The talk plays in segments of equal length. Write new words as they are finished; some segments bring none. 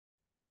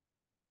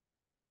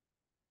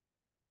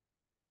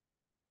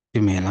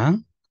Dumela,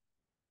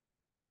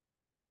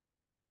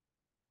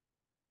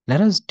 let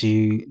us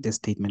do the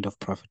statement of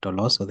profit or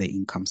loss or the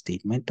income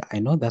statement. I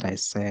know that I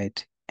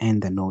said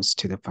and the notes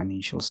to the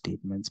financial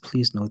statements.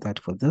 Please note that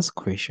for this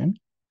question,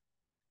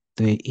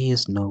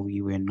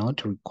 we were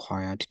not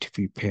required to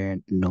prepare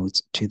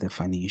notes to the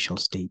financial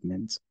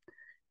statements.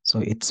 So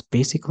it's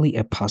basically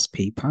a past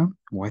paper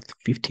worth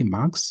 50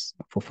 marks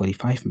for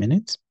 45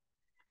 minutes,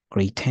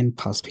 grade 10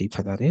 past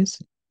paper that is.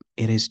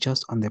 It is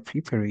just on the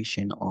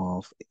preparation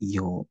of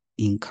your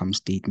income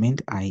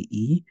statement,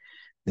 i.e.,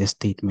 the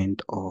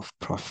statement of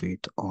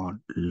profit or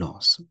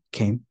loss.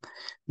 Okay.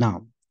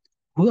 Now,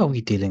 who are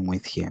we dealing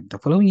with here? The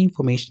following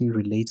information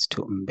relates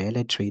to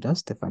umbrella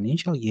traders. The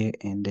financial year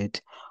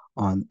ended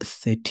on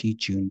 30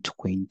 June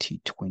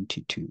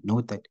 2022.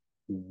 Note that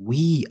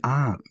we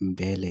are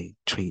umbrella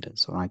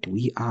traders, all right?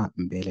 We are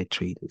umbrella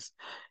traders.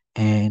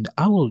 And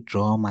I will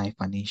draw my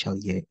financial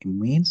year. It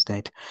means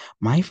that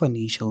my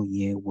financial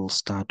year will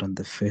start on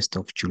the 1st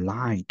of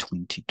July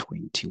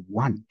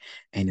 2021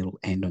 and it will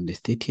end on the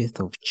 30th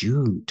of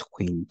June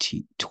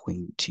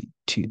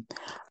 2022.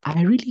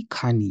 I really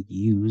can't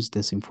use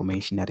this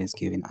information that is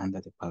given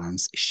under the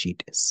balance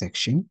sheet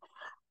section.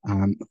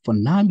 For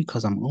now,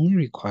 because I'm only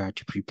required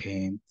to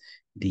prepare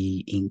the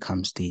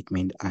income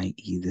statement,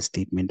 i.e. the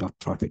statement of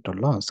profit or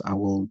loss, I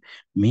will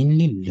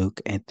mainly look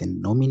at the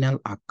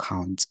nominal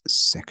accounts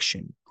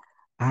section.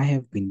 I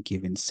have been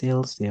given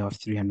sales there of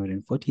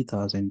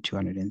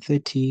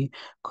 340,230.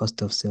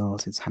 Cost of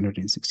sales is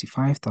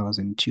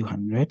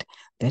 165,200.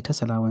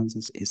 Debtors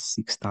allowances is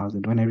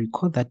 6,000. When I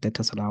record that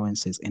debtors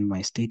allowances in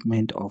my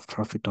statement of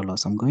profit or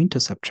loss, I'm going to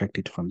subtract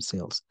it from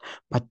sales,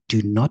 but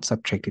do not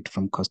subtract it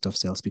from cost of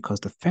sales because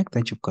the fact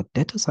that you've got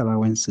debtors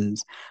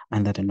allowances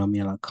under the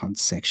nominal account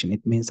section,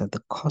 it means that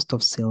the cost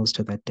of sales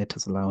to that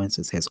debtors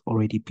allowances has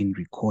already been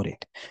recorded.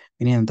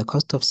 Meaning the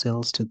cost of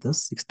sales to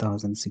this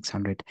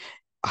 6,600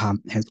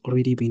 has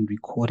already been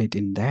recorded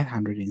in that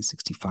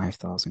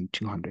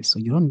 165,200. So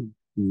you don't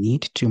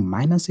need to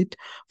minus it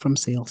from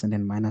sales and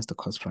then minus the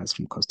cost price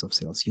from cost of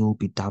sales. You'll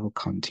be double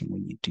counting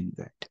when you do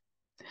that.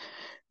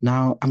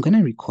 Now, I'm going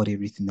to record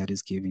everything that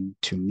is given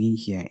to me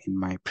here in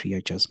my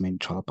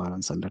pre-adjustment trial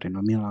balance under the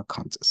nominal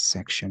accounts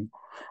section.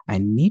 I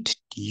need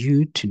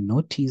you to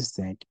notice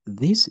that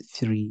these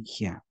three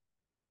here,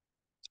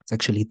 it's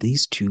actually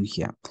these two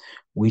here,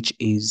 which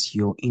is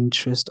your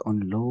interest on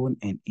loan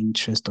and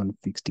interest on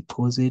fixed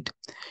deposit.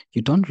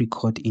 You don't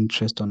record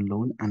interest on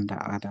loan under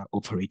other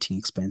operating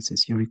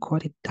expenses. You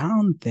record it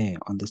down there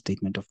on the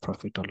statement of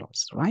profit or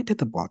loss, right at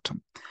the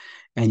bottom.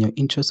 And your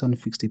interest on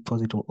fixed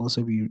deposit will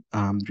also be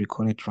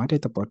recorded right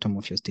at the bottom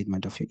of your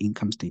statement of your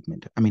income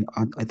statement. I mean,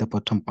 at the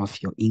bottom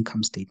of your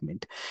income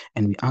statement.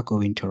 And we are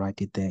going to write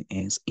it there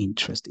as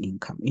interest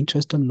income.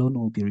 Interest on loan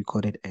will be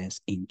recorded as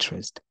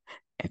interest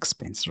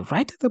expense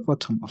right at the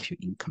bottom of your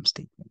income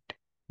statement.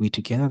 We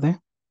together there?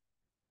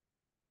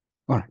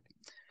 All right.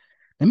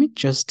 Let me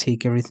just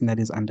take everything that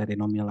is under the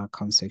nominal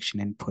account section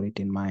and put it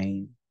in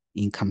my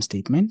income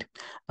statement.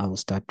 I will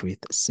start with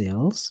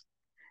sales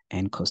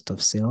and cost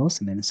of sales,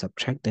 and then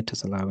subtract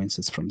debtors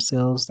allowances from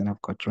sales. Then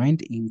I've got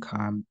rent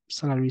income,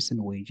 salaries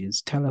and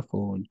wages,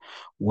 telephone,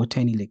 water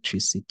and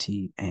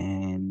electricity,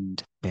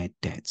 and bad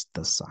debts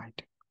this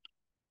side.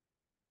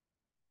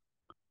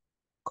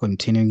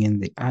 Continuing in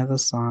the other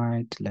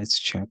side, let's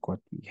check what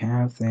we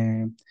have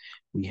there.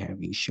 We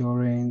have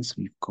insurance,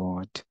 we've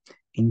got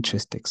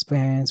interest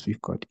expense,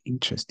 we've got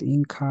interest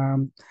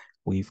income,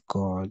 we've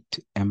got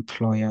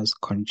employer's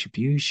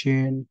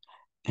contribution,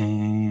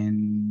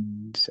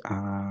 and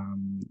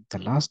the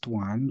last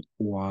one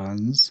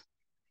was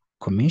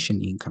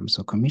commission income.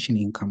 So commission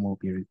income will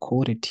be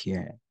recorded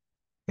here.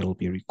 It will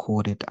be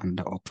recorded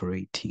under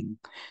operating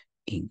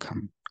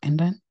income. And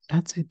then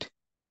that's it.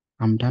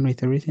 I'm done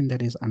with everything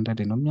that is under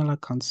the nominal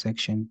account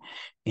section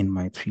in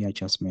my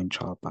pre-adjustment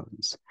trial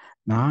balance.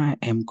 Now I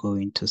am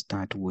going to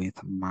start with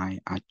my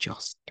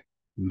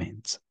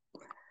adjustments.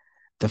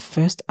 The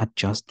first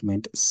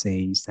adjustment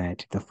says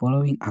that the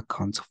following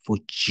accounts for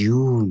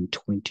June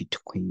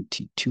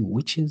 2022,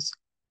 which is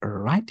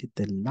right at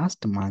the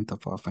last month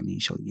of our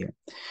financial year.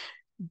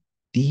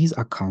 These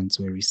accounts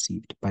were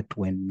received but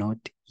were not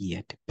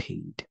yet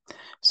paid.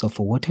 So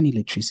for water and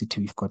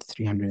electricity, we've got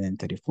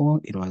 334.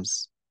 It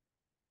was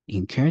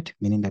incurred,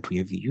 meaning that we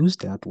have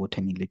used that water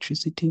and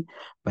electricity,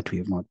 but we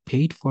have not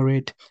paid for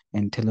it.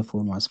 And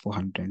telephone was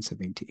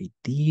 478.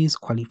 These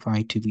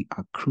qualify to be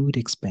accrued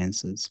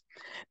expenses.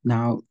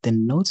 Now, the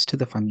notes to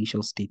the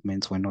financial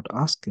statements were not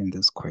asked in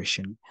this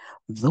question.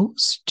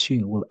 Those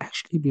two will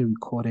actually be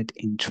recorded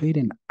in trade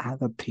and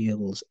other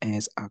payables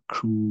as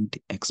accrued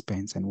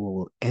expense, and we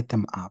will add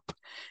them up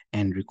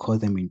and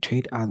record them in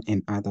trade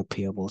and other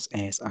payables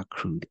as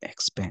accrued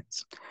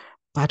expense.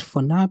 But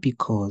for now,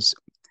 because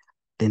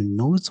the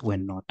notes were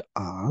not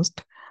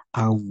asked,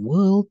 I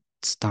will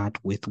start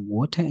with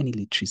water and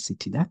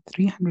electricity. That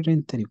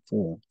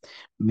 334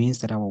 means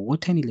that our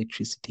water and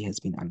electricity has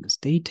been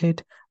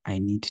understated. I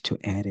need to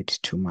add it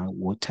to my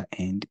water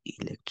and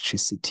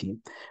electricity,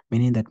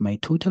 meaning that my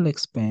total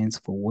expense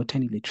for water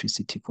and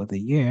electricity for the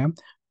year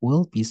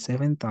will be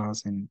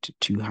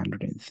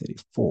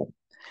 7,234.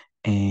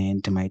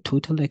 And my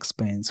total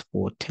expense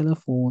for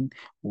telephone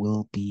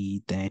will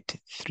be that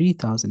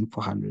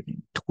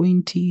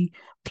 3,420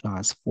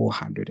 plus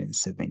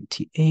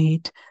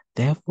 478.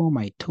 Therefore,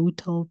 my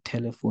total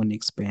telephone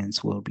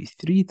expense will be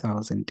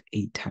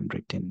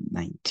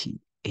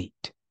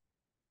 3,898.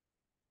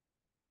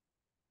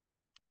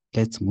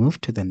 Let's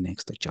move to the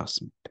next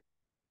adjustment.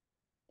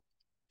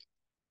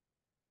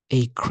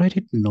 A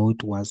credit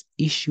note was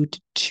issued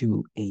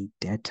to a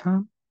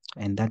debtor,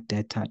 and that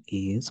debtor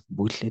is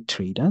Butle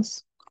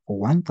Traders for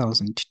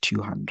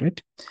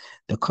 1,200.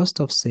 The cost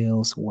of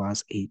sales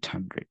was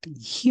 800.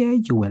 Here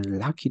you were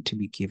lucky to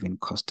be given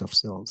cost of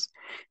sales.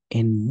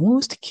 In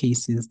most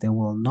cases, they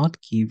will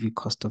not give you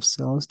cost of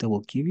sales. They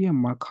will give you a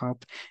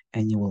markup,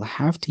 and you will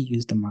have to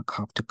use the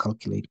markup to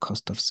calculate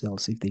cost of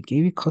sales. If they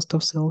gave you cost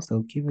of sales,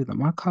 they'll give you the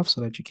markup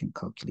so that you can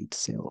calculate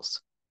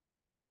sales.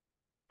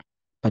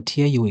 But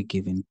here you were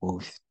given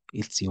both.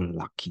 It's your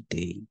lucky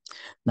day.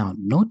 Now,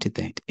 note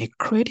that a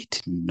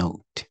credit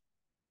note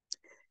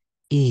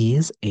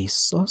is a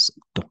source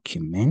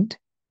document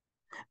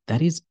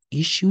that is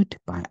issued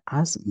by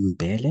us,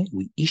 Mbele.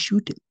 We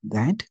issued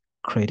that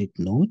credit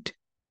note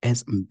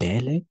as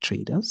Mbele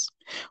Traders.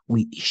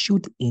 We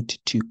issued it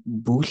to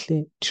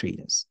Buhle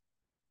Traders.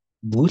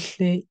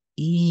 Buhle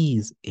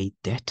is a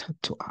debtor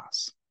to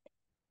us.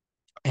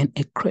 And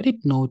a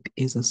credit note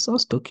is a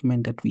source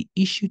document that we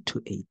issue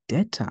to a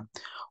debtor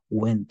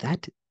when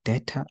that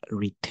debtor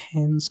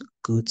returns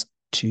goods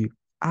to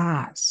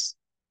us.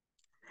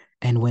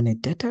 And when a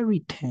debtor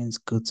returns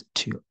goods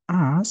to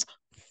us,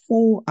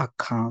 4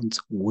 accounts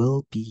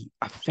will be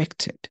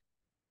affected.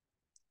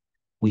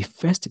 We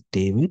first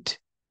debit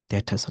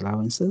debtors'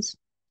 allowances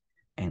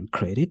and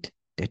credit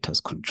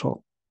debtors'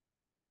 control.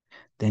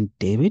 Then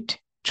debit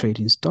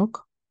trading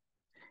stock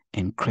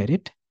and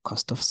credit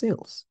cost of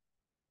sales.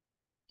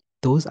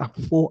 Those are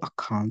 4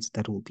 accounts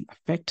that will be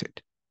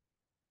affected.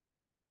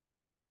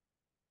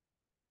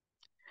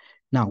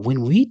 Now,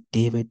 when we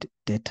debit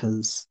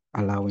debtors'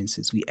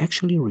 allowances, we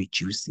actually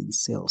reduce in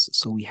sales.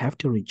 So we have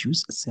to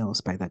reduce sales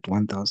by that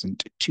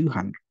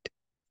 1,200.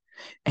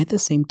 At the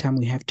same time,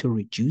 we have to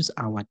reduce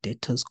our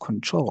debtors'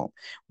 control,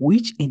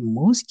 which in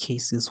most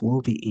cases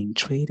will be in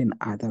trade and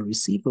other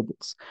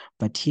receivables.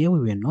 But here we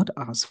were not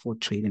asked for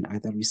trade and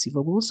other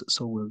receivables,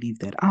 so we'll leave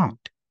that out.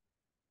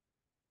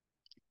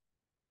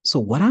 So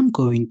what I'm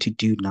going to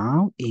do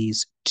now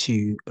is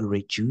to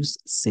reduce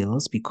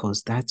sales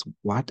because that's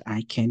what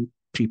I can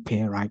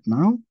prepare right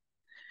now.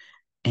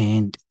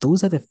 And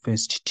those are the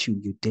first 2.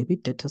 You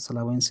debit debtors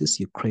allowances,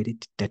 you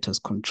credit debtors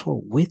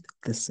control with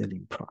the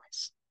selling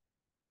price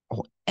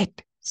or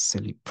at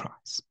selling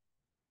price.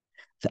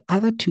 The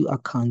other 2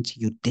 accounts,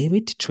 you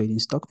debit trading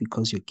stock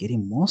because you're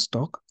getting more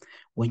stock.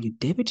 When you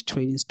debit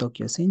trading stock,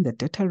 you're saying the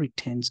debtor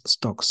returns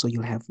stock, so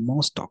you'll have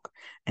more stock,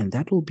 and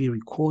that will be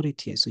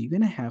recorded here. So you're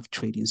going to have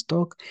trading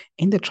stock.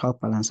 In the trial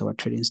balance, our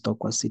trading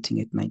stock was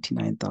sitting at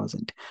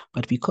 99,000.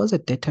 But because the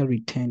debtor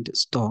returned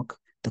stock,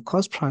 the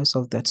cost price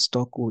of that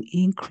stock will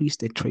increase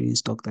the trading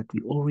stock that we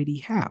already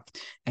have,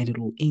 and it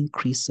will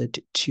increase it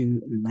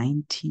to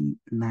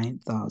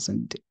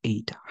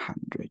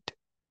 99,800.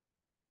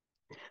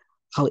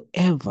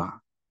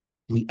 However,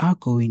 we are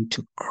going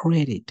to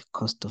credit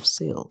cost of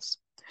sales.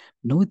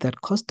 Note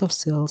that cost of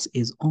sales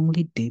is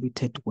only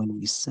debited when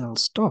we sell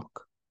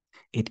stock.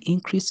 It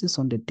increases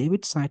on the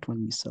debit side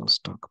when we sell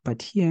stock.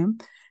 But here,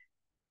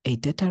 a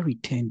debtor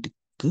returned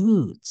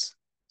goods.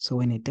 So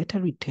when a debtor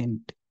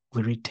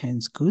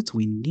returns goods,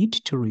 we need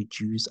to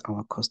reduce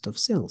our cost of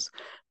sales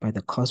by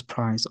the cost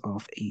price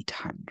of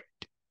 800.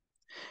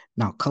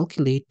 Now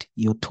calculate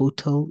your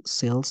total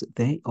sales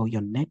there, or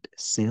your net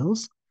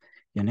sales.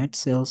 Your net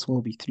sales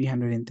will be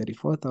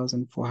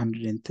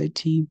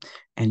 334,430,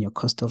 and your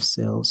cost of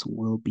sales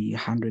will be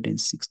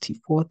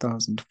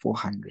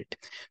 164,400.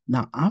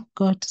 Now, I've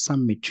got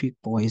some matric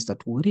boys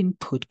that wouldn't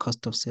put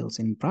cost of sales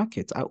in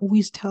brackets. I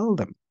always tell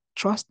them,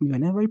 trust me,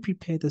 whenever I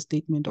prepare the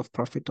statement of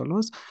profit or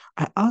loss,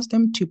 I ask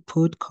them to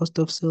put cost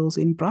of sales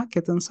in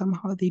brackets, and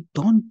somehow they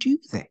don't do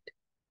that.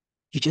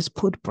 You just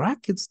put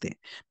brackets there.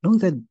 Know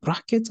that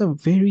brackets are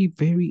very,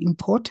 very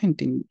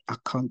important in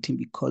accounting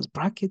because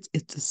brackets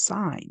is the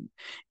sign.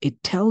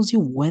 It tells you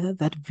whether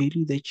that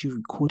value that you're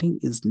recording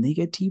is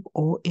negative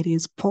or it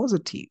is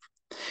positive.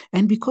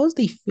 And because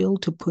they fail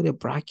to put a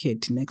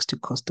bracket next to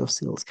cost of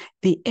sales,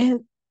 they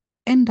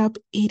end up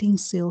adding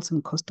sales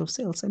and cost of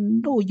sales.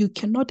 And no, you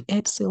cannot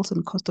add sales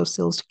and cost of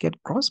sales to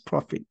get gross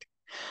profit.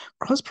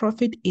 Gross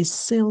profit is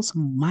sales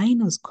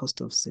minus cost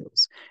of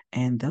sales,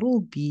 and that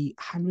will be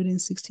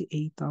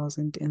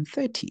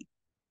 168,030.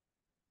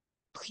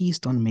 Please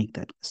don't make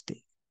that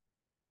mistake.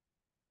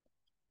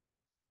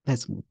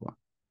 Let's move on.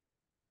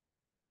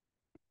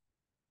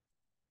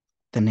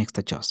 The next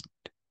adjustment.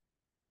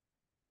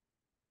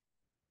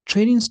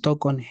 Trading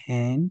stock on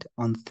hand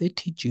on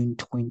 30 June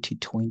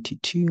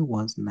 2022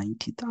 was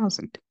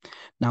 90,000.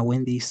 Now,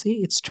 when they say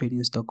it's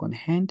trading stock on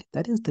hand,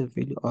 that is the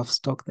value of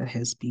stock that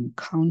has been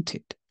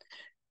counted.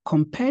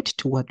 compared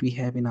to what we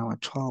have in our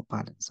trial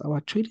balance.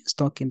 Our trading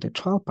stock in the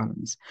trial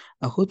balance,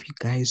 I hope you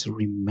guys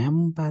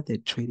remember the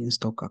trading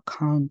stock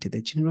account,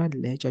 the general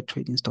ledger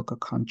trading stock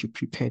account you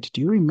prepared.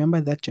 Do you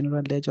remember that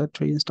general ledger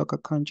trading stock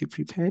account you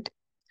prepared?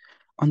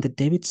 On the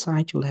debit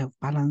side, you'll have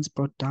balance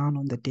brought down.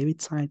 On the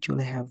debit side, you'll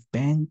have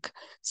bank,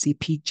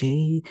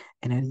 CPJ,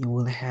 and then you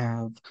will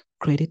have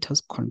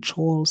creditors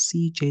control,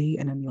 CJ,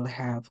 and then you'll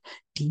have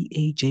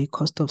DAJ,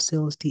 cost of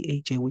sales,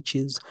 DAJ, which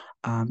is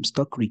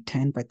stock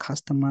returned by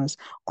customers.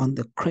 On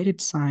the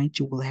credit side,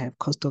 you will have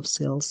cost of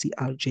sales,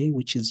 CRJ,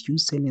 which is you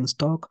selling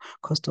stock,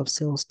 cost of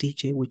sales,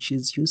 DJ, which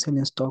is you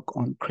selling stock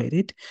on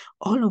credit.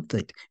 All of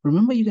that.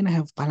 Remember, you're going to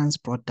have balance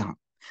brought down.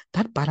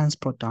 That balance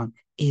brought down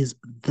is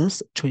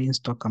this trading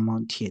stock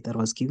amount here that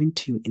was given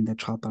to you in the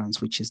trial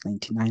balance, which is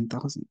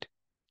 99,000.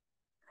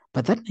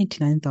 But that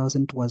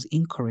 99,000 was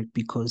incorrect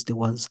because there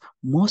was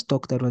more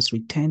stock that was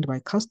returned by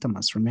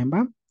customers,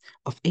 remember,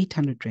 of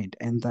 800 Rand,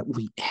 and that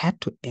we had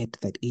to add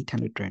that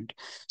 800 Rand.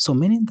 So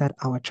meaning that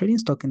our trading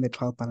stock in the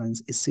trial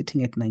balance is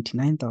sitting at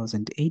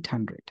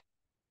 99,800.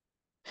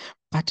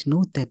 But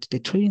note that the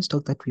trading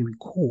stock that we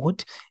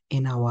record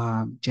in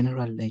our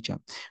general ledger,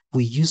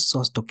 we use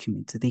source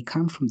documents. They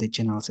come from the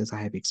journals, as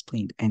I have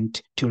explained.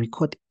 And to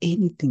record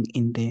anything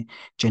in the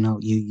journal,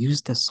 you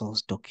use the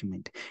source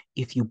document.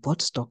 If you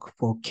bought stock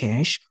for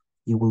cash,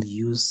 you will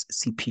use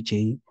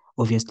CPJ.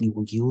 Obviously, you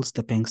will use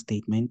the bank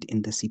statement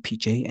in the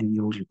CPJ and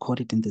you will record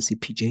it in the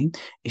CPJ.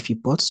 If you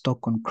bought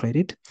stock on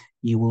credit,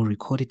 you will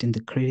record it in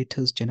the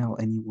creditors journal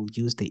and you will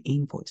use the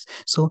invoice.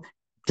 So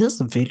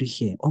this value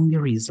here only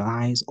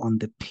resides on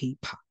the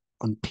paper,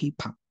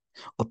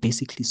 or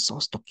basically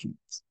source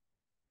documents.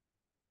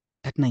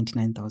 That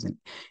 99,000,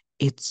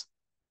 it's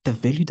the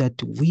value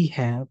that we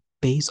have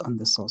based on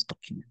the source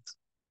documents.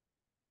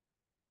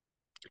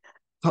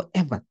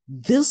 However,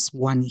 this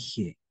one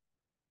here,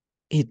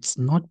 it's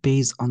not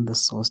based on the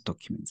source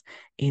documents.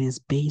 It is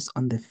based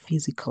on the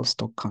physical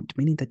stock count,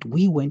 meaning that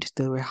we went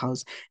to the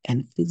warehouse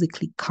and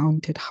physically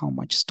counted how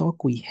much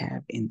stock we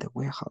have in the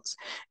warehouse,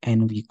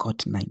 and we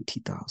got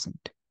 90,000.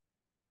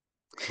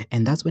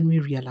 And that's when we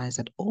realized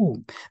that, oh,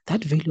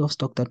 that value of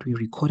stock that we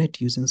recorded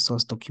using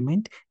source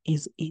document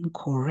is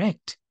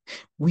incorrect.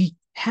 We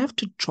have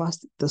to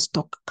trust the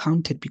stock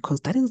counted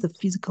because that is the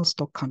physical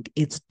stock count.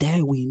 It's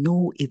there. We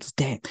know it's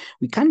there.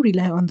 We can't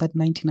rely on that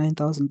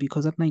 99,000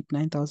 because that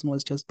 99,000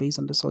 was just based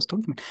on the source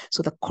document.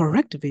 So the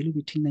correct value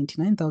between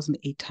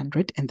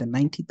 99,800 and the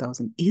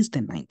 90,000 is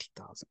the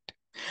 90,000.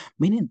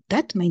 Meaning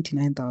that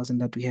 99,000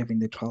 that we have in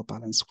the trial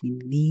balance, we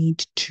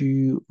need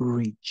to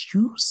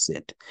reduce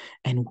it.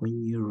 And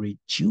when you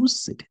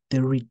reduce it,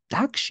 the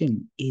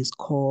reduction is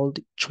called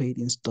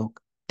trading stock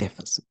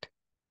deficit.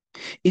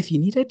 If you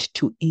needed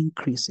to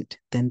increase it,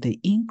 then the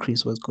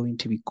increase was going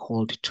to be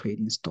called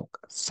trading stock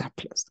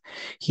surplus.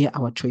 Here,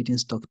 our trading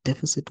stock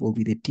deficit will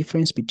be the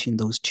difference between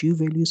those two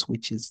values,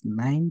 which is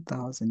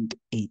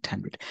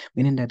 9,800,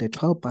 meaning that the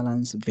trial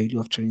balance value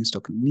of trading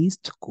stock needs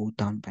to go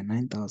down by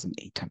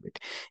 9,800.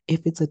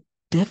 If it's a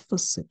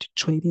deficit,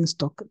 trading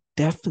stock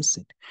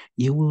deficit,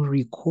 you will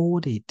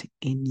record it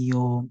in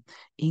your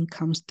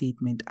income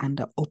statement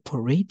under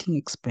operating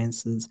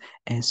expenses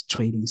as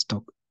trading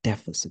stock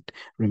deficit.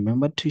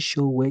 Remember to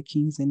show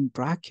workings in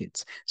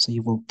brackets. So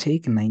you will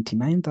take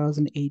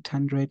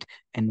 99,800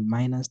 and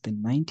minus the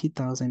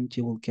 90,000,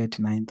 you will get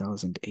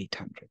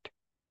 9,800.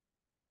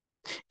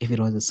 If it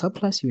was a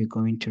surplus, you were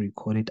going to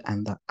record it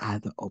under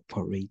other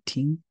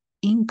operating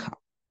income.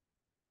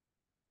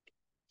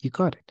 You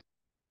got it.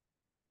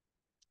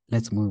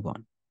 Let's move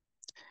on.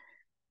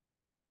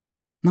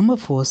 Number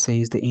 4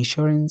 says the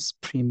insurance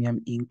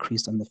premium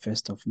increased on the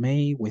 1st of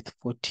May with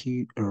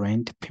 40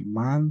 Rand per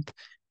month.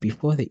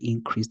 Before the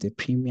increase, the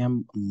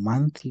premium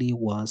monthly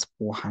was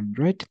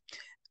 400.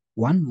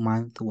 1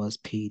 month was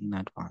paid in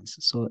advance.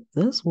 So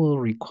this will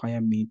require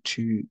me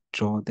to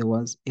draw, it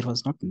was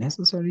not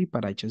necessary,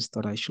 but I just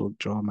thought I should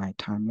draw my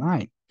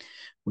timeline,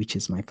 which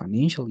is my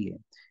financial year.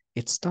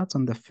 It starts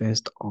on the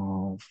 1st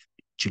of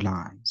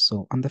July.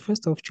 So on the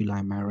 1st of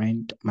July,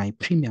 my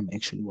premium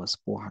actually was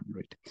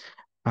 400.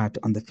 But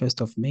on the 1st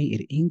of May,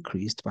 it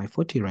increased by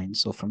 40 Rand.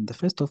 So from the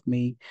 1st of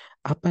May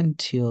up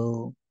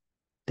until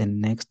the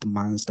next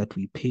months that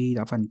we paid,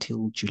 up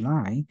until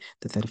July,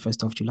 the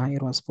 31st of July,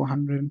 it was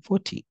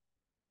 440.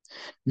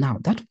 Now,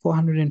 that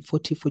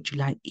 440 for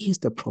July is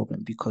the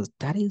problem because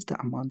that is the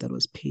amount that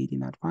was paid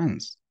in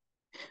advance.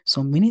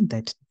 So meaning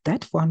that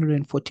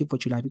 440 for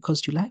July, because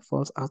July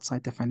falls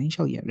outside the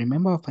financial year.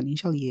 Remember, our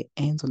financial year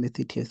ends on the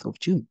 30th of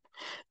June.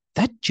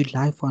 That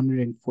July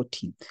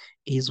 440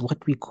 is what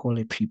we call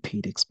a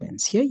prepaid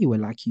expense. Here you were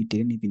lucky you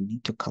didn't even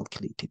need to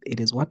calculate it. It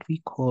is what we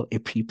call a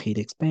prepaid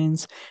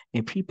expense.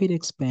 A prepaid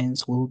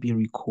expense will be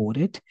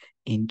recorded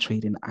in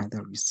trade and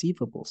other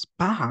receivables,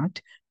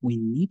 but we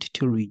need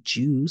to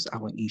reduce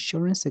our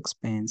insurance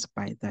expense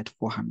by that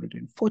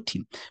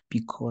 440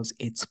 because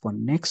it's for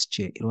next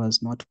year. It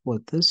was not for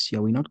this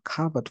year. We're not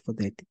covered for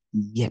that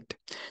yet.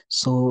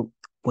 So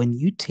when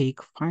you take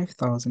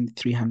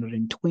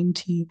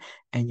 5,320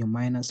 and you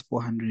minus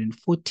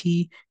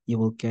 440, you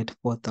will get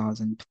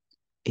 4,000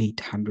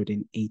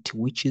 880,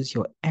 which is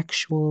your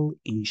actual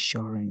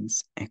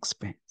insurance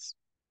expense.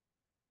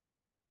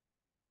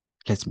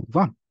 Let's move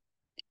on.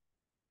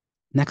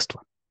 Next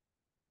one.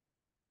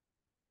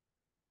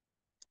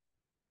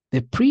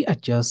 The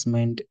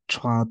pre-adjustment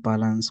trial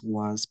balance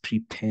was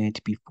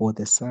prepared before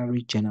the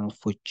salary journal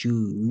for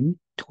June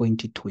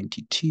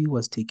 2022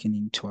 was taken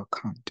into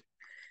account.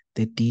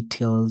 The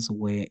details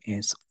were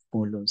as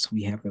follows.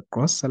 We have a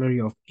gross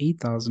salary of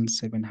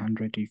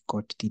 8,700. We've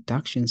got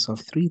deductions of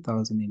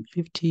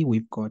 3,050.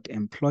 We've got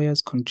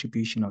employer's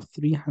contribution of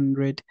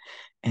 300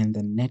 and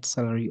the net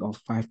salary of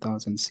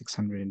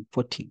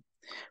 5,640.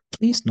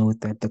 Please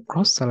note that the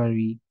gross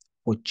salary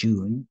for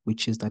June,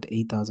 which is that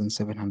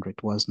 8,700,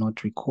 was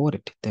not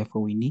recorded.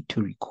 Therefore, we need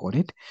to record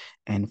it.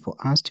 And for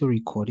us to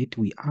record it,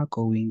 we are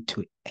going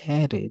to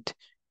add it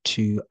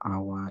to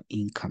our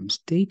income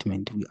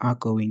statement. We are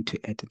going to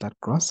add that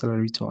gross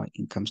salary to our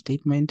income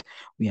statement.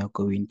 We are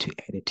going to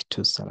add it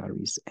to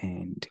salaries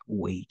and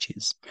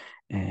wages.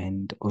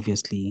 And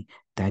obviously,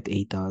 that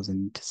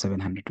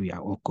 8,700, we are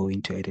all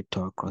going to add it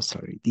to our gross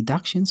salary.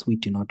 Deductions, we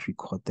do not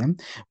record them.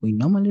 We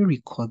normally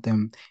record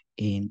them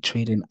in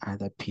trade and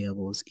other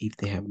payables if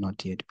they have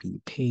not yet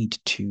been paid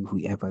to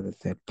whoever the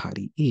third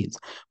party is.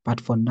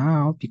 But for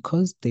now,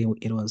 because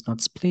it was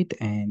not split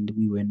and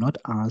we were not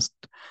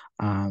asked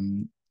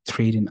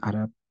trade and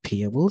other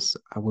payables,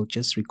 I will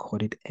just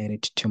record it, add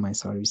it to my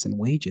salaries and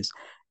wages.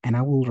 And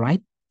I will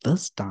write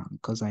this down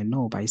because I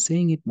know by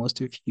saying it, most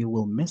of you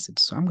will miss it.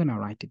 So I'm going to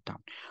write it down.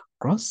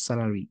 Gross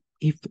salary,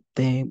 if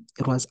it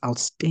was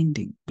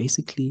outstanding,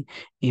 basically,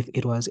 if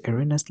it was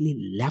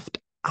erroneously left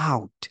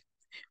out,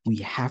 we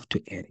have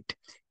to add it.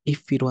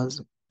 If it was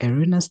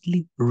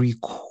erroneously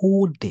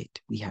recorded,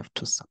 we have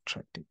to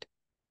subtract it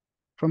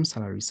from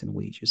salaries and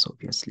wages,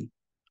 obviously.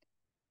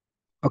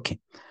 Okay.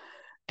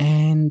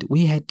 And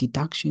we had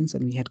deductions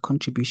and we had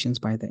contributions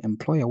by the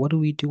employer. What do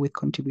we do with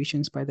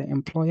contributions by the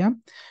employer?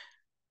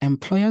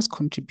 Employer's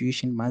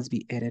contribution must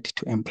be added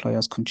to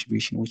employer's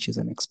contribution, which is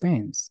an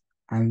expense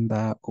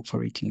under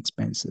operating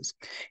expenses.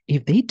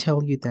 If they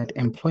tell you that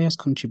employer's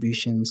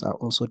contributions are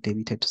also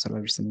debited to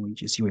salaries and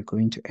wages, you are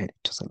going to add it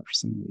to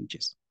salaries and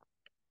wages.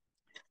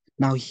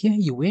 Now here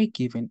you were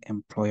given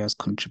employer's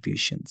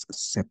contributions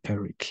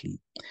separately.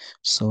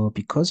 So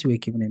because you were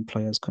given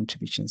employer's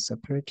contributions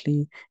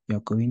separately,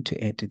 you're going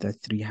to add the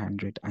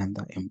 300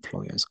 under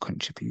employer's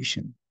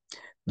contribution.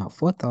 Now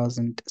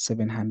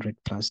 4,700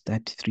 plus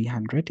that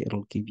 300,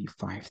 it'll give you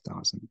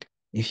 5,000.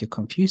 If you're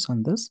confused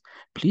on this,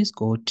 please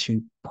go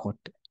to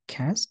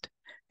podcast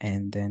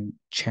and then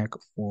check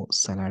for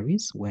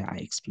salaries where I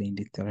explained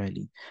it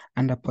thoroughly.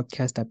 Under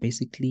podcast, I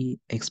basically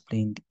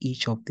explained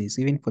each of these.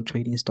 Even for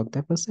trading stock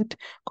deficit,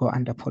 go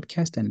under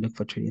podcast and look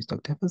for trading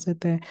stock deficit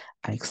there.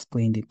 I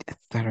explained it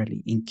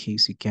thoroughly in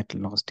case you get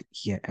lost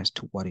here as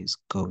to what is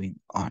going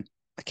on.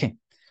 Okay,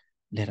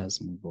 let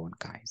us move on,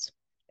 guys.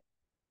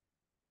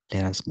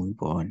 Let us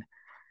move on.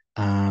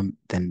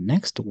 The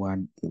next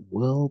one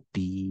will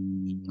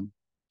be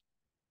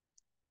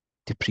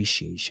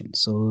depreciation.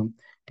 So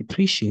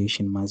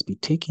depreciation must be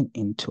taken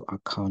into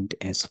account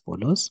as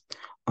follows.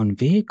 On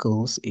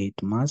vehicles, it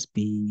must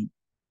be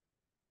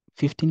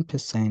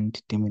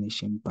 15%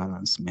 diminishing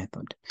balance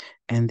method.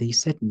 And they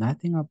said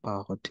nothing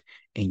about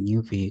a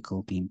new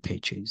vehicle being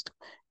purchased.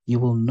 You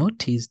will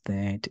notice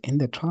that in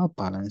the trial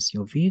balance,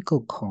 your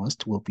vehicle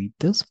cost will be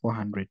this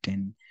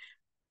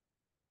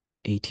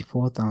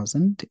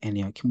 484,000 and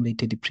your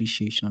accumulated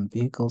depreciation on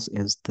vehicles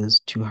is this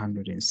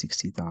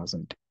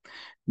 260,000.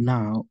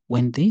 Now,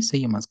 when they say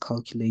you must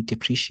calculate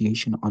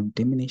depreciation on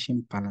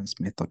diminishing balance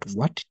method,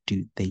 what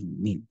do they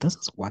mean? This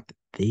is what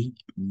they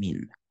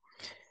mean.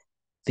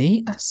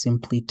 They are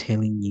simply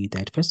telling you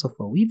that, first of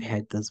all, we've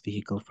had this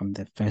vehicle from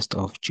the 1st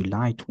of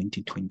July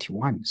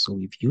 2021, so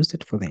we've used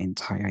it for the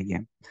entire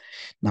year.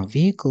 Now,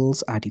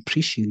 vehicles are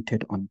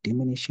depreciated on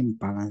diminishing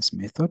balance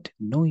method.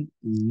 No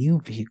new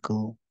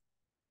vehicles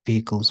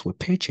were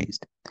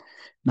purchased.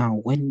 Now,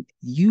 when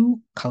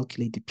you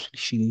calculate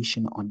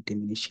depreciation on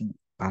diminishing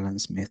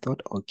balance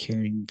method or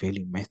carrying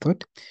value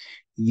method,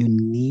 you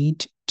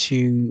need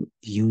to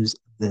use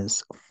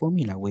this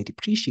formula where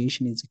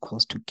depreciation is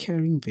equals to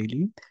carrying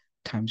value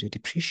times your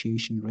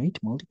depreciation rate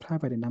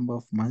multiplied by the number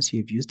of months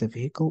you have used the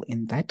vehicle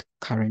in that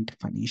current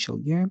financial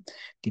year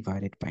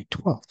divided by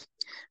 12.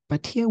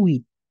 But here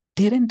we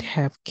didn't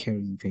have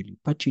carrying value,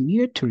 but you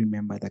needed to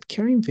remember that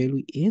carrying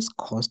value is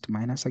cost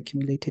minus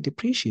accumulated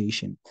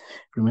depreciation.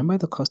 Remember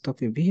the cost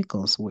of your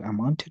vehicles were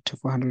amounted to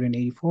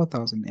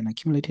 484,000 and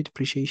accumulated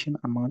depreciation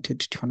amounted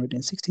to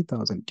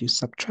 260,000. You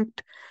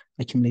subtract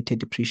accumulated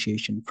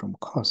depreciation from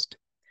cost,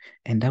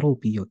 and that will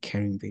be your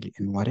carrying value.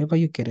 And whatever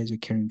you get as your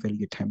carrying value,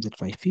 you times it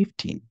by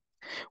 15.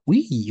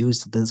 We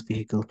used this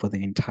vehicle for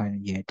the entire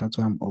year. That's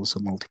why I'm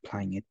also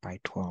multiplying it by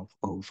 12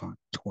 over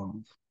 12.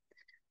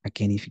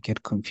 Again, if you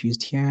get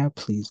confused here,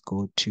 please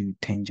go to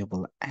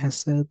tangible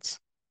assets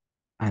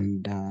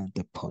and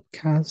the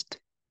podcast.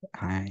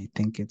 I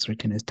think it's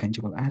written as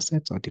tangible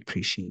assets or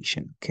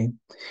depreciation, okay?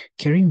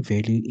 Carrying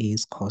value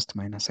is cost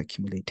minus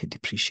accumulated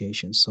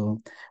depreciation.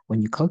 So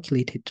when you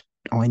calculate it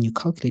when you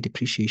calculate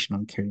depreciation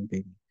on carrying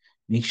value,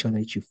 make sure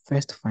that you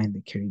first find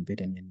the carrying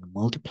value and then you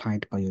multiply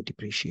it by your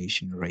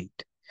depreciation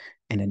rate.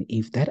 And then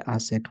if that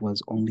asset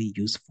was only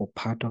used for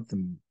part of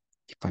the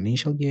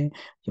financial year,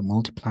 you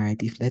multiply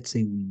it. If let's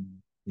say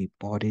we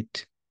bought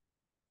it,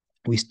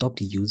 we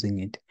stopped using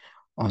it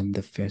on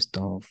the 1st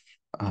of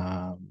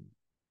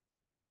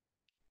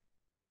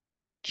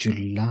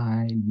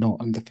July, no,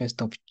 on the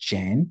 1st of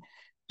Jan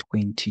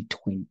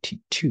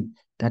 2022.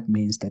 That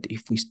means that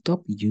if we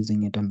stop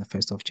using it on the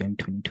 1st of Jan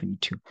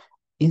 2022,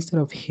 instead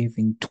of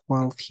having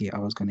 12 here, I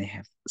was going to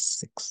have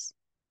 6.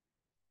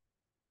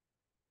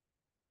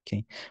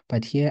 Okay,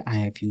 but here I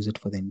have used it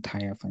for the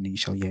entire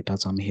financial year.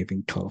 That's why I'm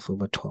having 12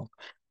 over 12.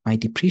 My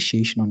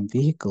depreciation on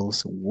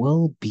vehicles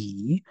will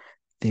be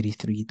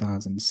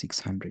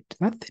 33,600.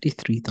 That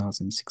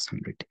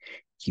 33,600,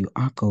 you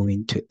are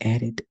going to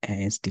add it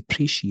as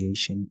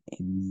depreciation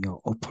in your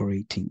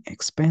operating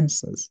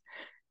expenses.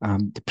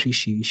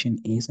 Depreciation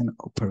is an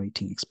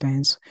operating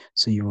expense,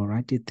 so you will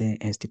write it there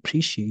as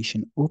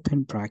depreciation,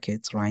 open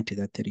brackets, write it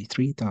at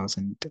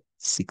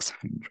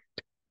 33,600.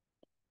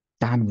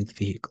 Done with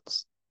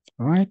vehicles.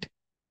 All right.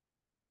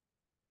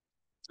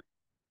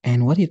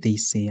 And what did they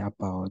say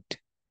about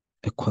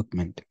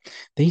equipment?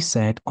 They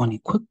said on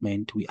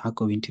equipment, we are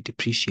going to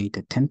depreciate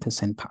at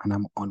 10% per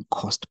annum on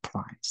cost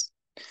price.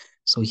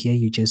 So here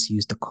you just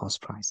use the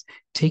cost price.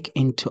 Take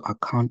into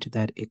account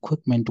that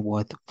equipment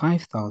worth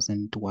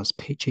 5,000 was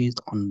purchased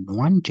on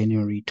 1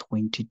 January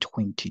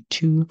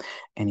 2022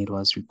 and it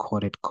was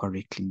recorded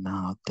correctly.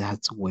 Now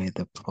that's where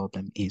the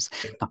problem is.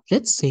 Now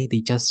let's say they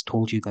just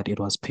told you that it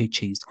was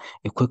purchased.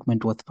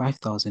 Equipment worth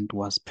 5,000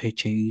 was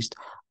purchased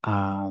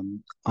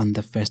on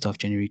the 1st of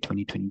January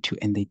 2022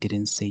 and they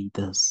didn't say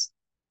this.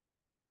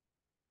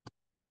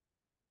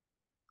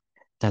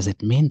 Does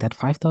it mean that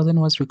 5,000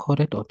 was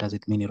recorded or does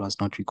it mean it was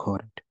not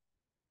recorded?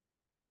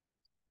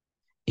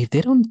 If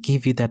they don't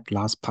give you that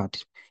last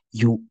part,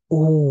 you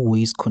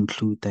always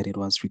conclude that it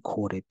was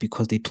recorded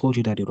because they told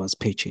you that it was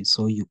purchased.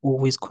 So you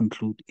always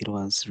conclude it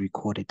was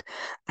recorded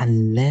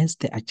unless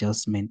the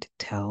adjustment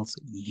tells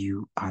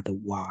you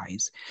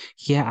otherwise.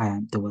 Here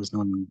there was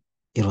no,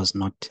 it was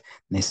not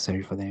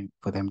necessary for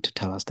them to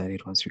tell us that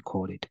it was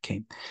recorded.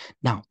 Okay.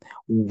 Now,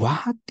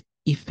 what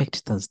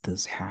effect does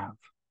this have?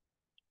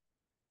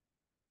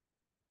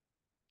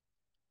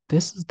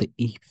 This is the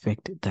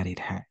effect that it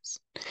has.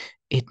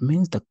 It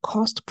means the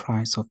cost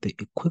price of the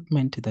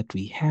equipment that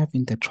we have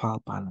in the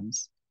trial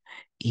balance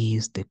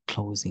is the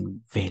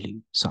closing value.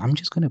 So I'm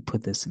just going to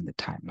put this in the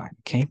timeline,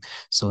 okay,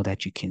 so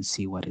that you can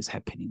see what is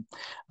happening.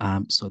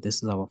 So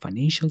this is our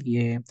financial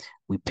year.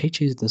 We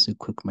purchased this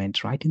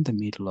equipment right in the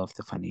middle of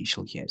the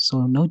financial year.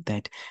 So note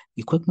that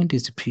equipment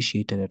is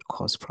depreciated at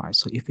cost price.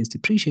 So if it's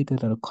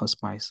depreciated at a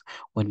cost price,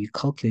 when we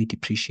calculate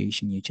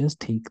depreciation, you just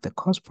take the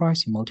cost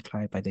price, you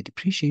multiply it by the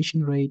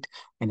depreciation rate,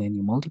 and then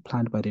you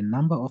multiply it by the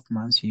number of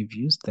months you've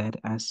used that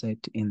asset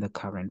in the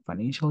current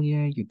financial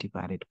year, you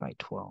divide it by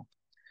 12.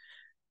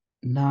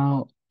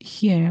 Now,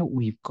 here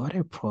we've got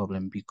a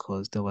problem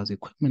because there was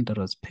equipment that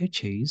was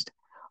purchased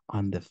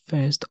on the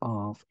 1st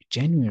of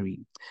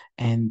January,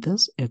 and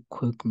this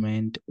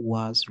equipment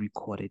was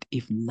recorded.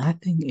 If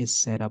nothing is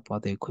said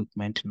about the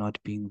equipment not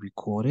being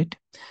recorded,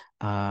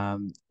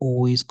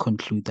 always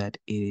conclude that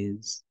it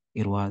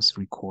was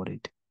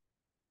recorded.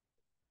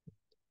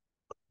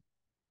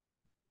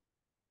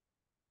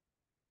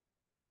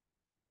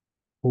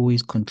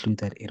 Always conclude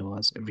that it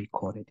was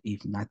recorded.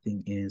 If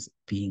nothing is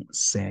being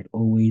said,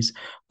 always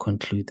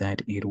conclude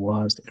that it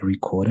was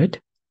recorded.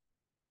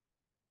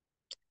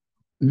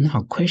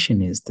 Now,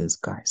 question is this,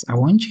 guys. I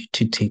want you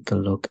to take a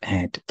look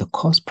at the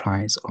cost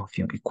price of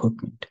your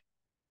equipment.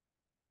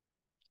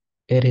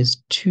 It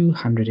is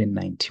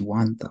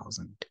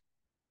 291,000.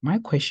 My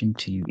question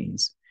to you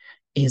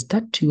is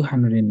that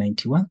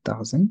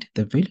 291,000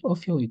 the value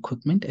of your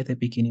equipment at the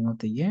beginning of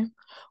the year,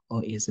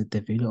 or is it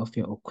the value of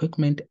your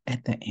equipment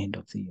at the end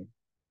of the year?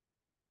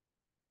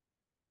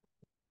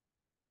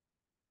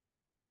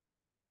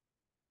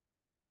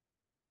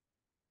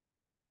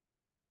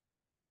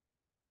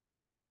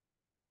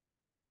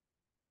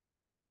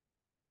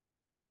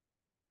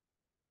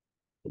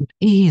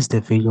 It is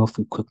the value of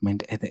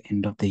equipment at the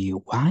end of the year.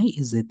 Why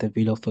is it the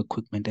value of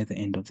equipment at the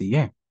end of the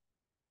year?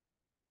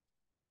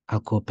 I'll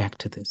go back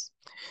to this.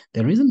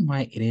 The reason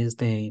why it is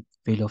the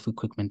value of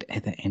equipment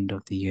at the end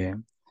of the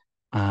year,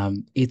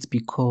 it's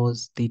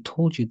because they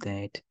told you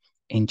that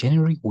in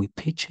January we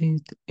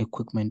purchased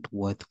equipment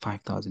worth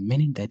 5,000,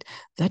 meaning that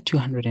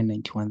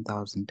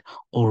 291,000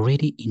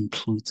 already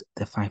includes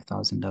the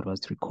 5,000 that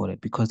was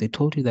recorded, because they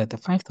told you that the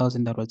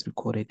 5,000 that was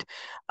recorded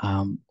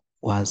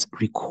was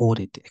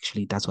recorded.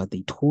 Actually, that's what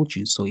they told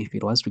you. So if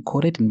it was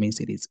recorded, it means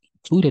it is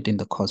included in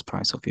the cost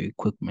price of your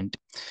equipment.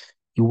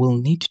 You will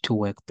need to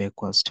work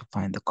backwards to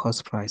find the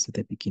cost price at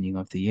the beginning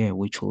of the year,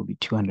 which will be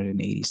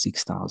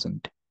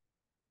 286,000.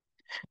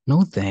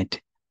 Note that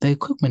the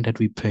equipment that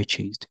we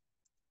purchased,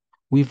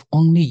 we've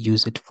only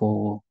used it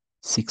for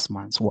 6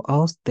 months,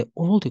 whilst the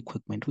old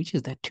equipment, which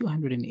is that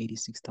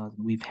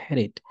 286,000, we've had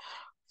it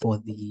for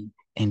the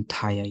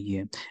entire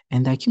year.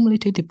 And the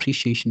accumulated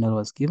depreciation that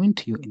was given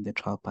to you in the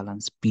trial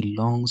balance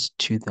belongs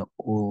to the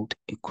old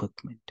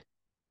equipment.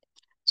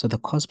 So the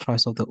cost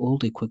price of the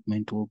old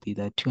equipment will be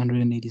the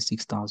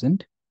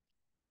 286,000,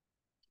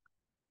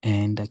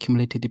 and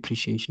accumulated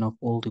depreciation of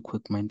old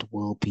equipment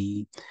will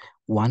be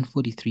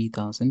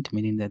 143,000,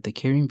 meaning that the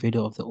carrying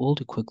value of the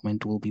old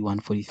equipment will be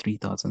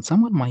 143,000.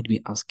 Someone might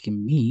be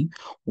asking me,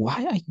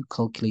 why are you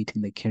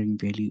calculating the carrying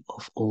value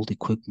of old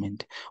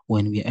equipment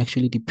when we're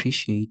actually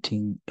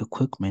depreciating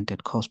equipment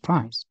at cost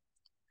price?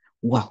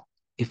 Well,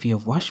 if you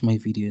have watched my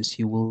videos,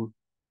 you will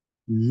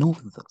know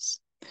this.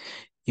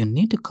 You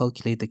need to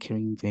calculate the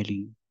carrying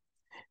value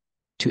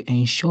to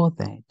ensure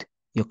that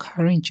your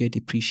current year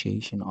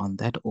depreciation on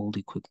that old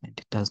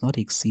equipment does not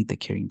exceed the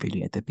carrying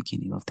value at the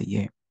beginning of the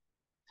year.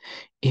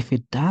 If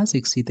it does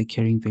exceed the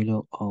carrying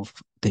value of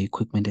the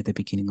equipment at the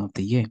beginning of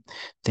the year,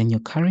 then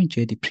your current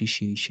year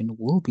depreciation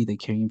will be the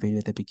carrying value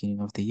at the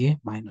beginning of the year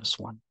minus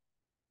 1.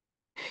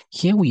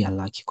 Here we are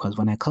lucky because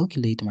when I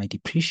calculate my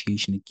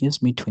depreciation, it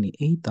gives me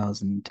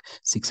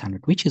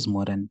 28,600, which is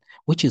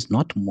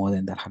not more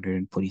than that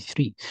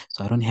 143.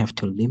 So I don't have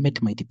to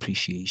limit my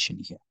depreciation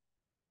here.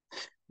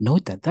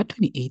 Note that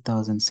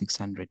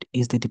 28,600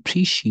 is the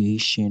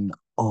depreciation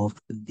of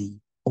the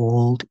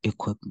old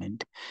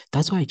equipment.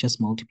 That's why I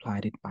just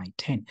multiplied it by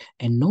 10.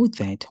 And note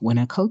that when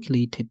I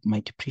calculated my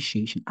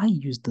depreciation, I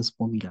used this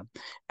formula.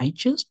 I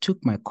just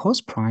took my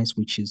cost price,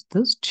 which is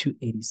this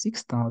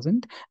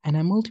 286,000, and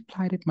I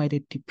multiplied it by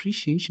the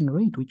depreciation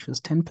rate, which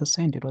was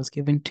 10%. It was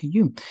given to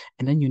you.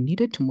 And then you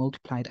needed to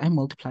multiply it. I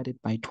multiplied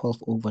it by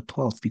 12 over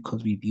 12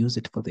 because we've used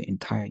it for the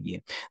entire year.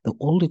 The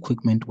old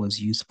equipment was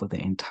used for the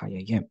entire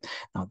year.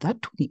 Now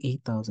that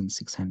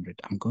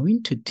 28,600, I'm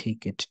going to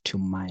take it to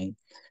my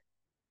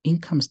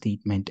income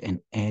statement and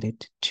add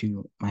it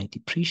to my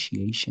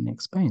depreciation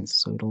expense.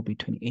 So it'll be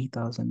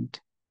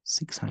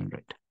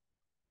 28,600.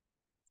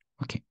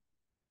 Okay.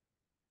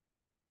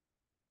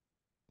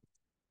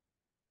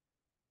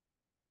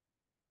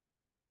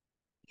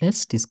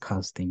 Let's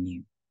discuss the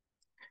new.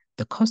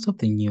 The cost of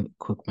the new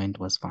equipment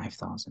was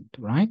 5,000,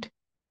 right?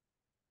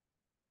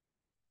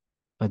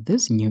 But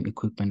this new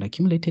equipment,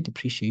 accumulated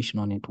depreciation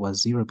on it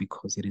was 0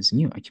 because it is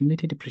new.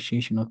 Accumulated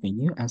depreciation of a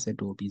new asset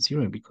will be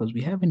 0 because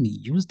we haven't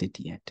used it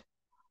yet.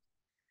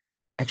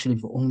 Actually,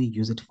 we've only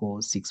used it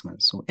for 6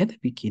 months. So at the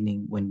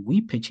beginning, when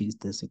we purchased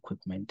this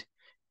equipment,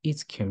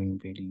 its carrying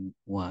value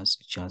was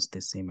just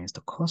the same as the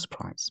cost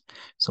price.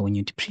 So when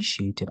you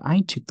depreciate it,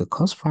 I took the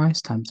cost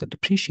price times the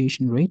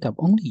depreciation rate. I've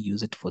only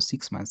used it for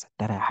 6 months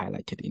that I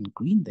highlighted in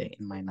green there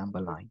in my number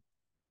line.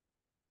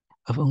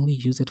 I've only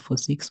used it for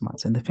 6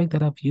 months. And the fact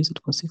that I've used it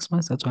for 6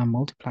 months, that's why I'm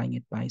multiplying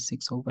it by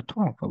 6 over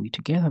 12. Are we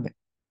together there?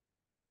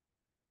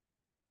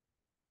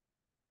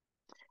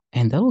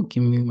 And that will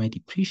give me my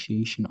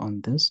depreciation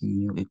on this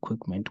new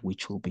equipment,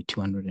 which will be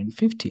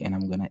 250. And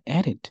I'm going to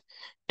add it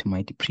to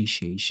my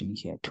depreciation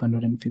here.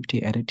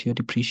 250 added to your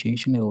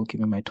depreciation, it will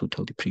give me my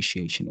total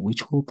depreciation,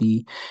 which will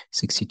be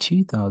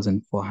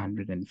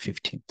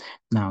 62,450.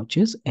 Now,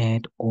 just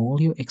add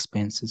all your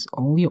expenses,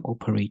 all your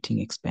operating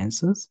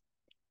expenses,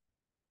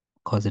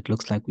 because it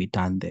looks like we're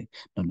done there.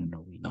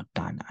 No, we're not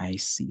done. I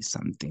see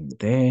something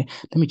there.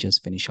 Let me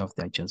just finish off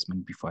the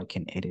adjustment before I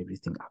can add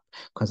everything up,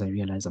 because I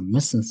realize I'm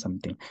missing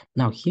something.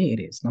 Now, here it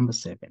is, number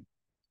 7.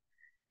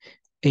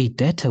 A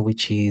debtor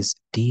which is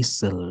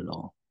diesel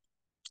law,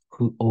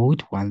 who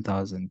owed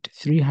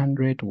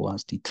 1,300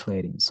 was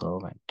declared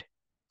insolvent.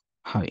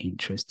 How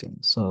interesting.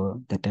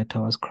 So the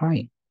debtor was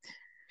crying.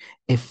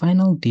 A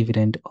final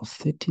dividend of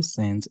 30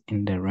 cents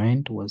in the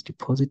rent was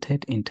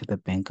deposited into the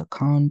bank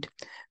account.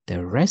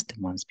 The rest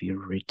must be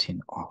written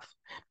off.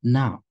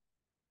 Now,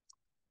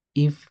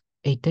 if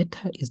a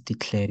debtor is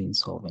declared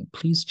insolvent,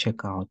 please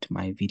check out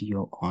my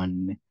video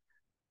on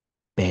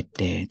bad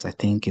debts. I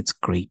think it's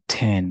grade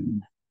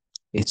 10.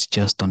 It's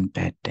just on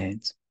bad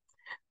debts.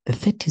 The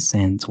 30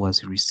 cents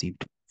was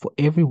received. For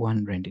every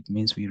 1 rand, it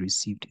means we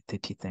received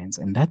 30 cents,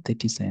 and that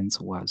 30 cents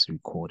was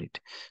recorded.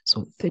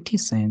 So 30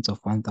 cents of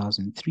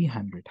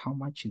 1,300, how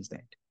much is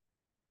that?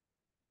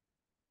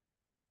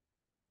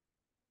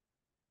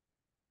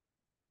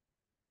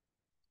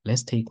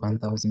 Let's take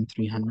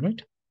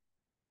 1,300.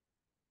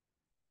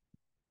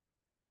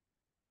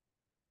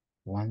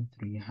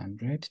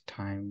 1,300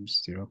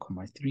 times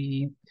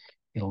 0.3,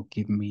 it'll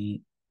give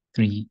me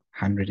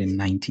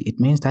 390. It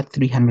means that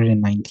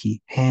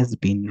 390 has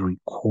been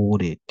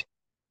recorded.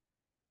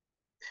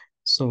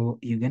 So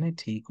you're going to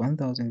take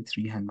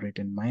 1,300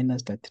 and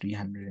minus that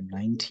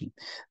 390.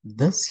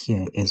 This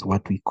here is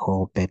what we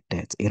call bad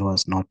debts. It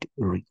was not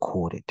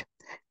recorded.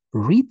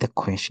 Read the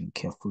question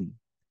carefully.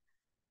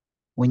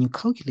 When you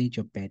calculate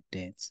your bad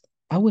debts,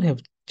 I would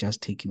have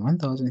just taken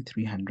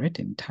 1,300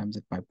 and times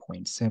it by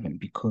 0.7,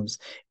 because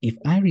if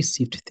I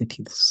received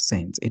 30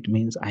 cents, it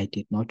means I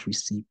did not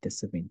receive the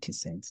 70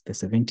 cents. The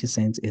 70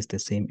 cents is the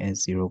same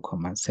as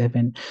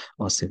 0.7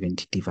 or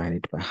 70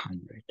 divided by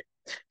 100.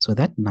 So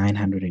that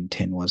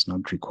 910 was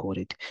not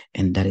recorded,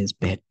 and that is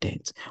bad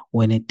debts.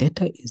 When a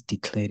debtor is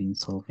declared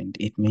insolvent,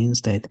 it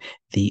means that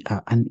they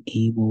are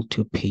unable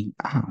to pay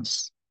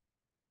us.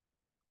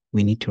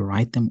 we need to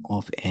write them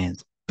off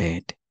as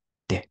bad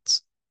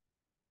debts.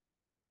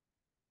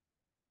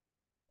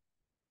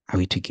 Are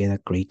we together,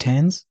 grade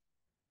 10s?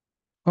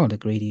 Oh, the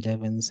grade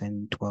 11s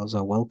and 12s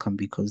are welcome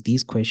because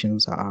these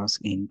questions are asked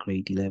in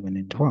grade 11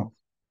 and 12.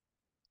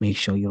 Make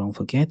sure you don't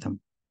forget them.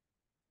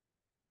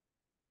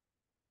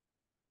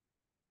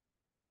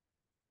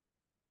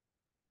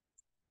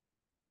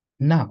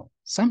 Now,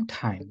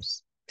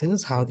 sometimes this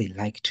is how they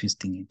like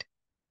twisting it.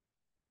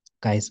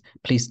 Guys,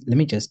 please, let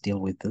me just deal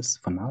with this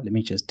for now. Let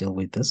me just deal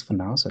with this for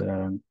now so that I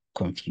don't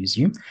confuse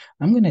you.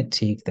 I'm going to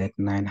take that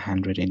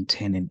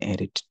 910 and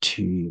add it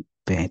to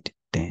bad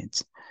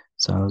debts.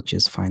 So I'll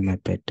just find my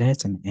bad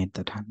debts and add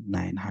that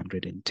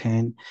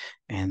 910,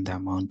 and the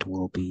amount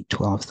will be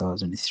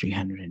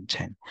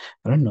 12,310.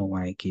 I don't know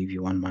why I gave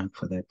you 1 mark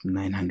for that.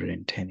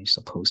 910 is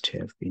supposed to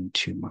have been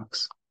 2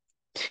 marks.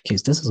 Okay,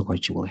 so this is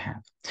what you will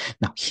have.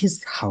 Now,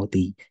 here's how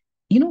they,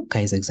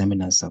 guys,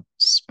 examiners are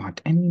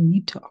smart and you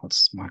need to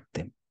outsmart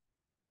them.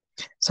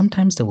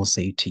 Sometimes they will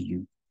say to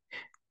you,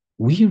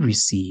 we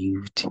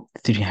received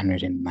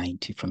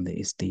 390 from the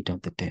estate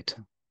of the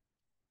debtor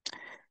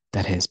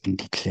that has been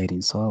declared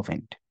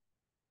insolvent.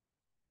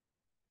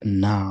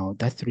 Now,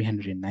 that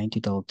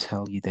 390, they'll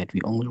tell you that we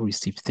only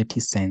received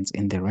 30 cents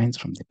in the rents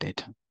from the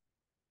debtor.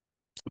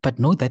 But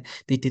note that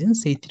they didn't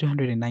say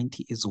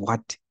 390 is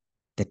what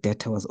the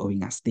debtor was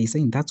owing us. They're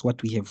saying that's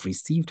what we have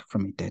received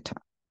from a debtor.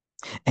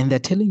 And they're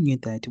telling you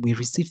that we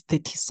received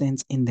 30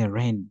 cents in the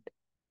rent.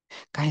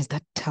 Guys,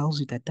 that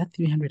tells you that that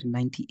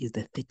 390 is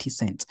the 30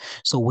 cents.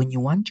 So when you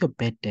want your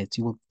bad debts,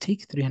 you will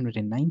take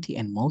 390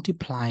 and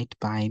multiply it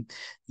by,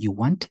 you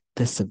want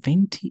the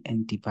 70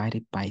 and divide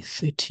it by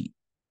 30.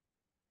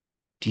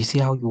 Do you see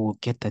how you will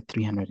get that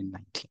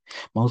 390?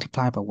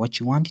 Multiply by what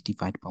you want,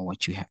 divide by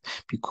what you have.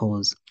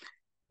 Because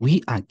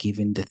we are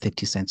given the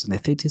 30 cents, and the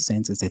 30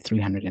 cents is the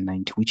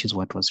 390, which is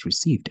what was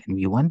received. And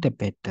we want the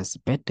bad debts.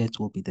 Bad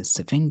debts will be the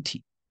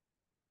 70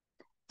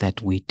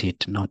 that we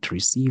did not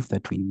receive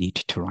that we need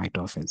to write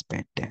off as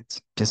bad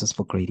debts. This is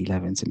for grade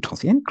 11s and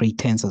 12s and grade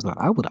 10s as well.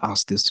 I would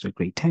ask this to the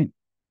grade 10.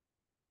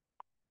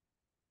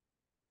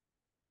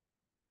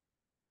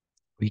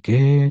 We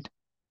good?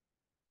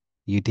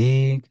 You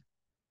dig?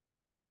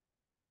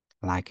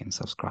 Like and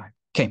subscribe.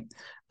 Okay.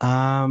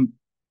 Now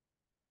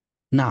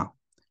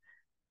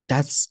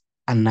that's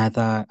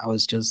another, I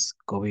was just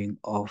going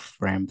off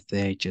ramp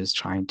there, just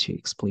trying to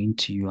explain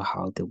to you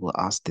how they will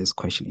ask this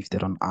question if they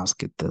don't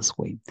ask it this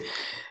way.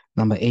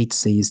 Number 8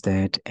 says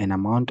that an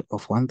amount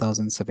of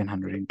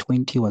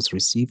 1,720 was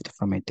received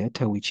from a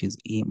debtor, which is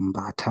E.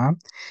 Mbata.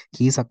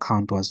 His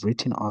account was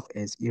written off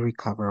as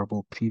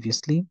irrecoverable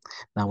previously.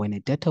 Now, when a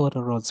debtor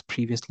was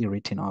previously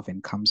written off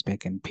and comes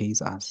back and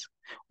pays us,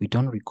 we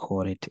don't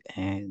record it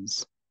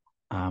as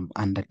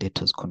under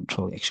debtor's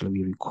control. Actually,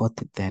 we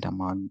recorded that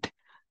amount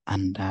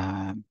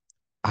under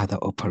other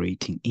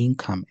operating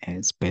income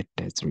as bad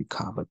debts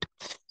recovered.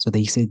 So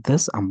they say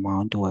this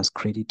amount was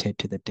credited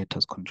to the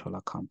debtor's control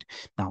account.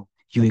 Now,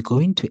 you are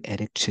going to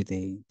add it to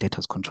the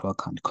debtor's control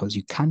account because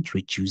you can't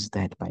reduce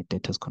that by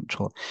debtor's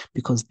control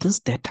because this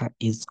debtor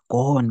is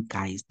gone,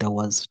 guys. They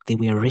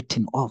were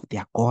written off. They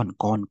are gone,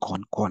 gone,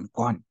 gone, gone,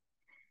 gone.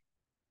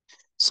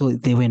 So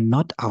they were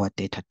not our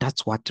debtor.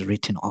 That's what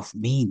written off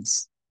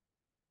means.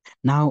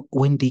 Now,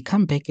 when they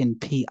come back and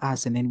pay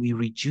us and then we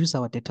reduce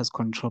our debtor's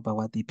control by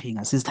what they're paying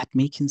us, is that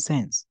making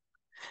sense?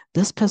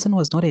 This person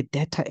was not a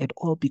debtor at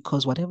all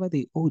because whatever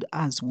they owed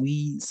us,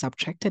 we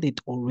subtracted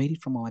it already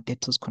from our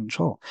debtor's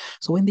control.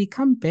 So when they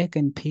come back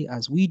and pay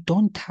us, we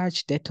don't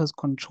touch debtor's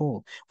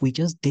control. We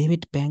just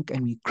debit bank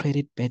and we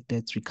credit bad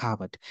debts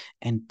recovered.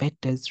 And bad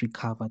debts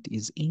recovered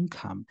is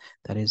income.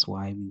 That is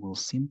why we will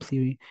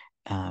simply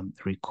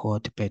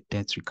record bad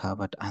debts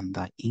recovered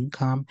under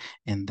income,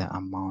 and the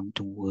amount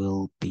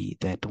will be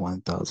that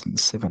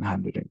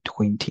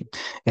 1,720.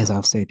 As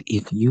I've said,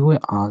 if you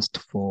were asked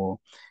for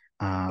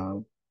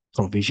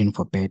provision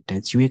for bad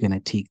debts, you are going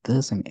to take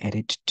this and add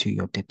it to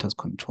your debtor's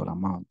control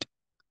amount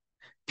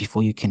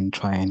before you can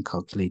try and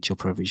calculate your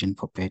provision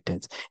for bad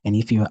debts. And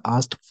if you are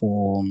asked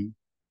for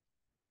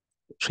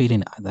trade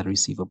and other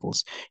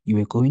receivables, you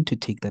are going to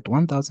take that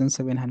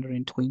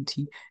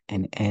 1,720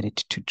 and add it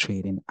to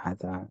trade and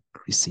other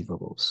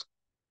receivables.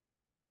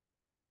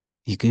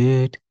 You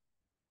good?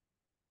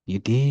 You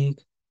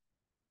dig?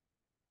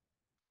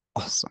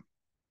 Awesome.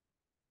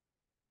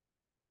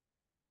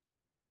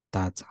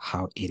 That's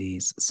how it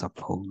is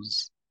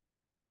supposed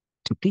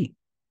to be.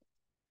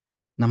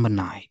 Number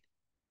 9.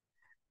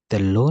 The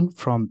loan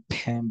from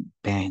Pem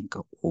Bank,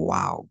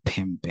 wow,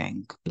 Pem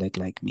Bank, black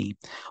like me,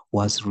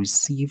 was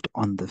received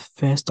on the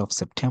 1st of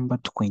September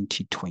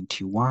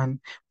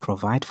 2021.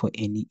 Provide for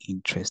any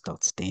interest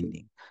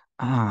outstanding.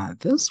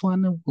 This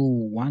one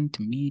will want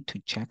me to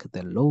check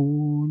the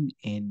loan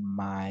in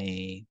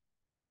my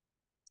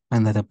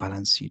under the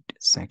balance sheet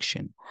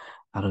section.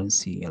 I don't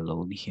see a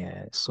loan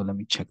here, so let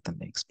me check the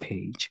next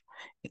page.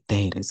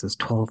 There it is, it's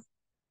 12%,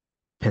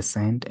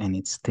 and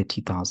it's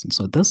 30,000.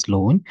 So this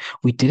loan,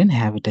 we didn't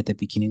have it at the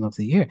beginning of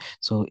the year.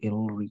 So it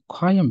will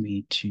require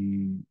me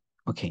to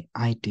Okay,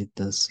 I did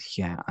this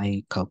here.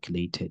 I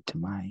calculated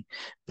my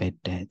bad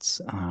debts.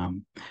 Now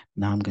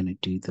I'm gonna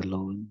do the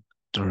loan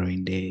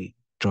drawing the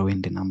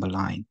number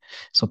line.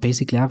 So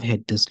basically, I've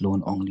had this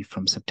loan only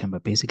from September.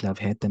 Basically, I've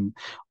had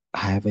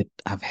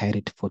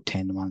it for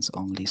 10 months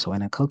only. So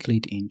when I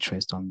calculate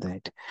interest on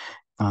that,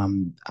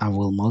 I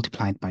will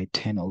multiply it by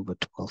 10 over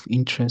 12.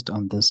 Interest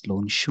on this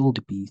loan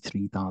should be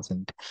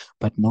 3,000.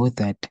 But note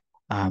that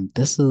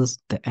this is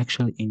the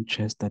actual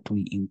interest that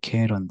we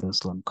incurred on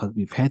this loan because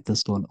we've had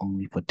this loan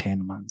only for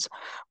 10 months.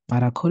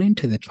 But according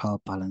to the trial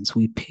balance,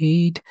 we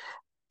paid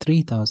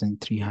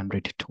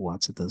 3,300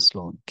 towards this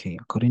loan. Okay,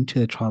 according to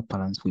the trial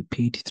balance, we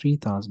paid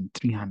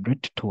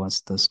 3,300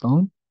 towards this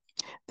loan.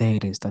 There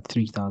it is, that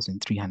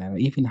 3,300. I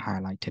even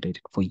highlighted it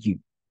for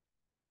you.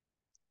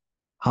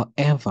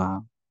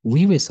 However,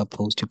 we were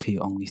supposed to pay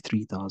only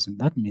 3,000.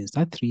 That means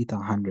that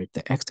 3,000,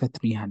 the extra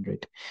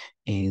 300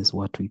 is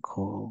what we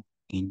call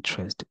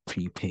interest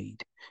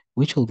prepaid,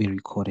 which will be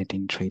recorded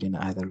in trade and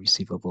other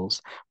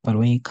receivables. But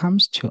when it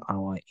comes to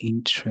our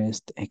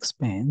interest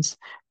expense,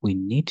 we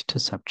need to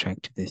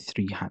subtract the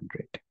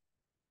 300.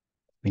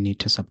 We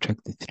need to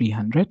subtract the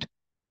 300.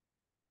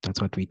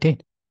 That's what we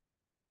did.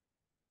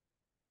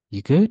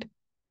 You good?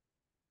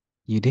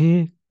 You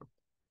did?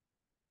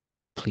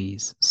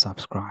 Please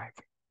subscribe.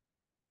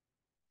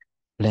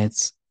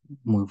 Let's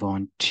move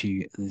on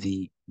to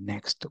the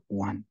next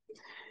one.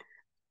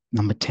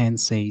 Number 10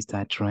 says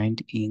that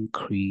rent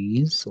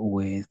increase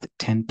with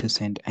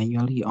 10%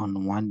 annually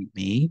on 1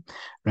 May.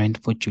 Rent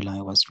for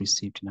July was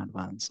received in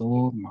advance.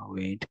 Oh my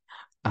word.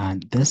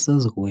 And this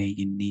is where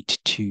you need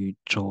to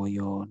draw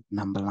your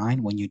number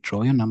line. When you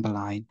draw your number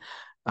line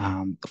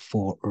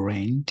for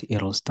rent,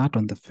 it'll start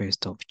on the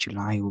 1st of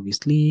July,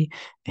 obviously,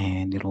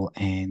 and it'll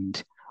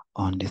end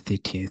on the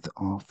 30th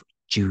of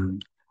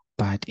June.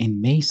 But in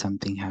May,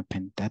 something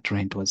happened. That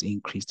rent was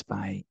increased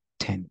by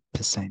 10%.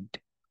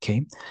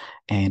 Okay,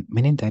 and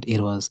meaning that it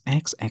was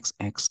X, X,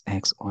 X,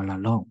 X all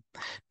along.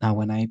 Now,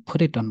 when I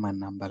put it on my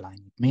number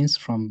line, it means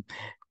from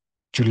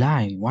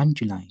July, 1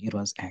 July, it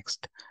was X.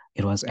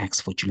 It was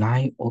X for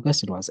July.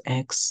 August, it was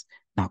X.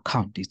 Now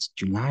count, it's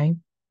July,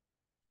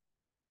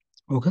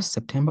 August,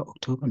 September,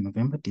 October,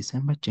 November,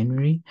 December,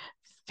 January,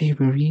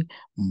 February,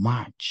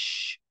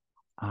 March,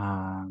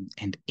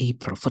 and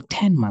April. For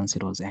 10 months,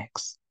 it was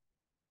X.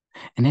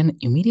 And then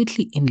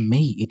immediately in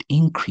May, it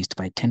increased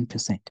by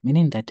 10%,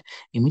 meaning that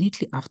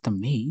immediately after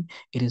May,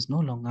 it is no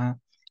longer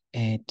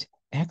at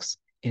X,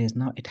 it is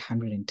now at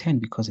 110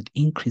 because it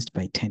increased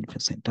by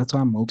 10%. That's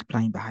why I'm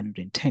multiplying by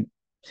 110.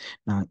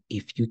 Now,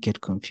 if you get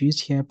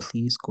confused here,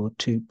 please go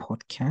to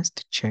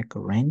podcast, check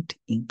rent,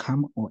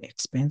 income, or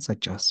expense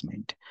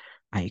adjustment.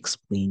 I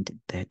explained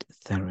that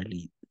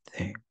thoroughly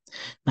there.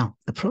 Now,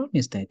 the problem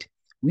is that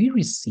we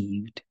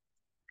received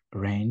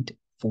rent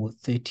for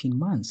 13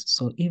 months.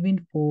 So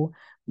even for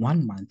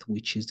 1 month,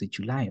 which is the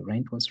July,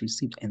 rent was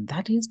received. And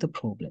that is the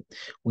problem.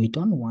 We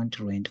don't want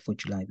rent for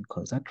July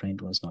because that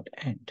rent was not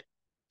earned.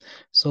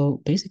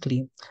 So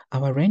basically,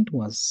 our rent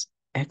was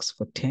X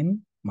for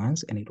 10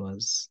 months and it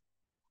was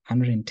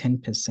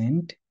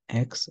 110%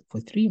 X for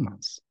 3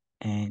 months.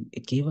 And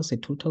it gave us a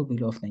total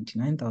value of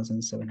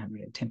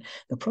 99,710.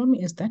 The problem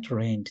is that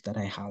rent that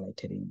I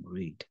highlighted in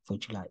red for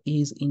July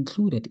is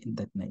included in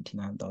that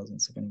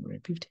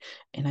 99,750,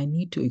 and I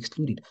need to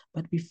exclude it.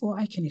 But before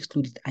I can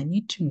exclude it, I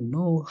need to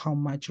know how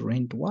much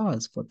rent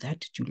was for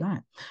that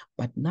July.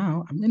 But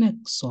now I'm going to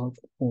solve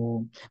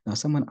for, now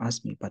someone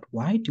asked me, but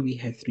why do we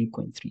have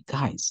 3.3?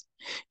 Guys,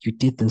 you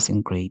did this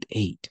in grade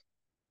 8.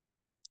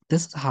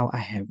 This is how I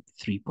have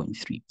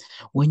 3.3.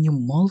 When you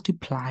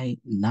multiply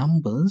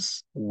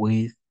numbers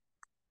with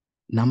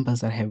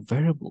numbers that have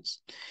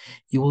variables,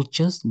 you will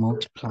just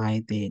multiply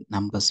the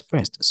numbers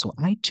first. So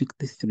I took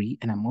the 3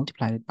 and I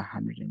multiplied it by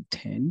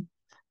 110%.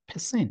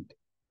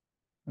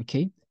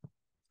 Okay.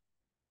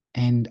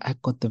 And I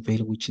got the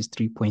value, which is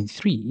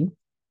 3.3,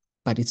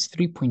 but it's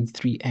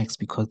 3.3x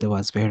because there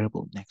was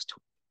variable next to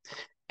it.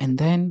 And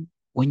then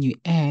when you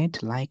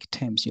add like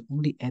terms, you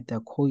only add their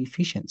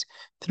coefficients.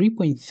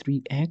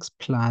 3.3x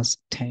plus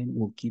 10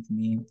 will give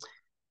me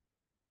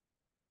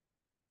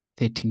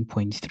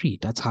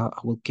 13.3. That's how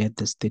I will get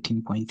this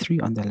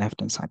 13.3 on the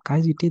left-hand side.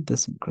 Guys, you did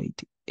this in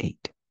grade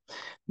 8.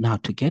 Now,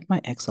 to get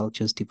my x, I'll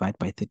just divide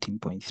by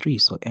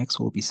 13.3. So x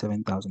will be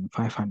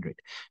 7,500.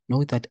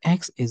 Note that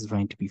x is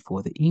rent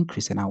before the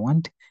increase, and I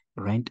want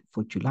rent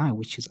for July,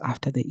 which is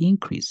after the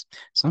increase.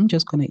 So I'm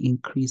just going to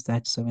increase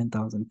that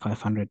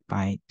 7,500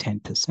 by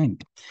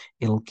 10%.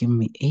 It'll give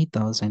me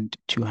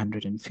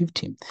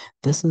 8,250.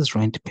 This is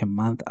rent per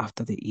month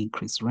after the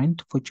increase.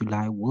 Rent for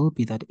July will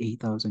be that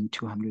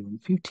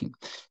 8,250.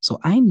 So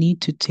I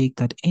need to take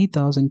that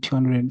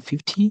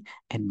 8,250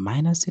 and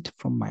minus it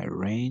from my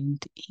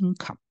rent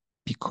income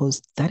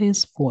because that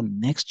is for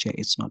next year.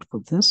 It's not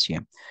for this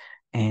year.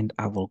 And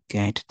I will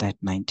get that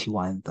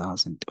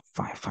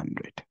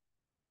 91,500.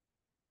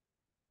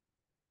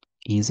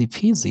 Easy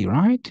peasy,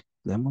 right?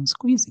 lemon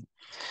squeezy.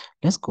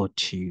 Let's go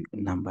to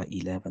number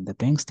 11. The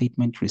bank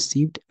statement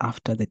received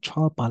after the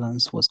trial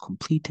balance was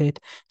completed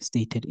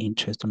stated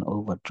interest on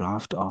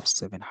overdraft of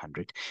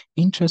 700.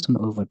 Interest on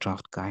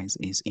overdraft, guys,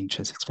 is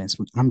interest expense.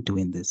 I'm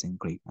doing this in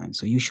grade 9,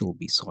 so you should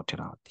be sorted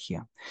out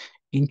here.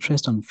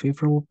 Interest on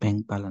favorable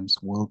bank balance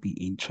will be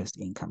interest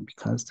income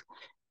because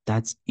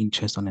that's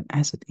interest on an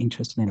asset.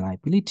 Interest on a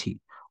liability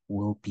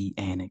will be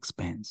an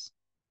expense.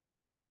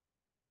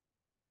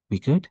 We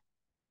good?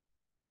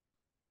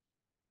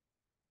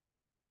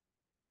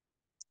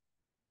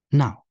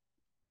 Now,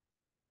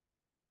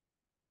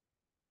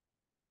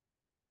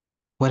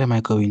 what am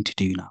I going to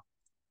do now?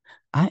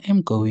 I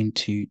am going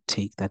to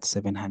take that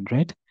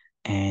 700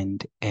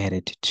 and add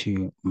it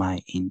to my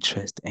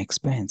interest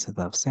expense, as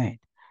I've said.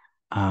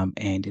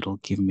 And it'll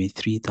give me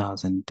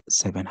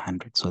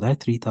 3,700. So that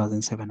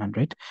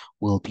 3,700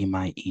 will be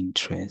my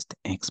interest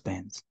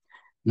expense.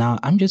 Now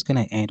I'm just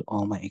going to add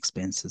all my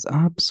expenses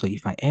up. So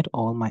if I add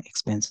all my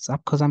expenses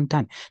up, because I'm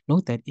done.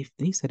 Note that if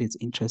they said it's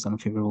interest on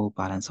favorable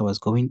balance, I was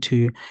going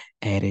to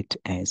add it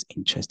as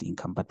interest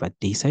income, but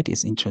they said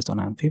it's interest on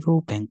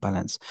unfavorable bank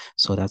balance.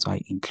 So that's why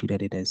I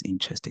included it as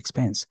interest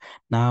expense.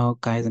 Now,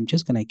 guys, I'm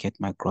just going to get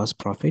my gross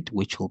profit,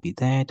 which will be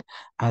that.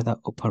 Other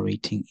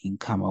operating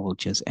income, I will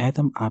just add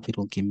them up. It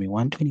will give me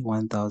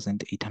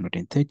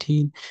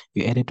 121,813.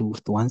 You add it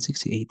with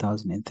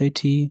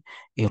 168,030.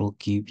 It'll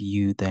give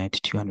you that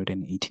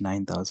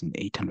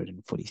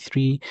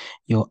 289,843.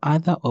 Your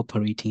other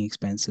operating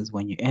expenses,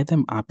 when you add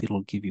them up,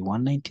 it'll give you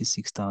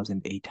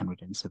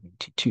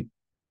 196,872.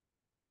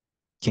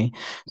 Okay,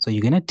 so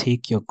you're going to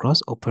take your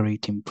gross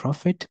operating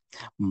profit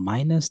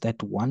minus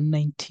that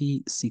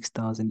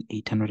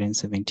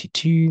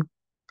 196,872.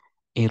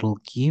 It'll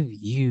give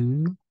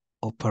you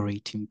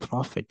operating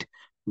profit,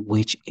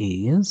 which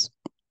is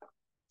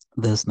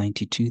this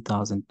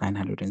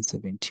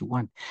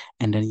 92,971.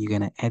 And then you're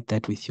going to add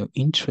that with your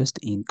interest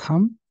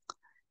income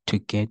to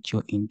get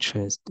your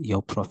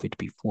profit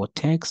before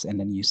tax. And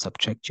then you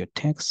subtract your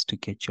tax to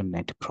get your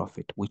net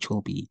profit, which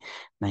will be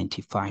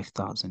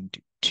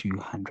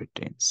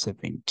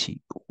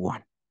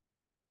 95,271.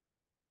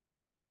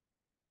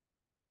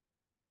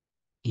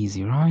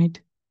 Easy,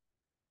 right?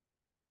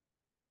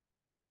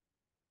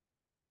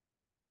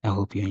 I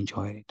hope you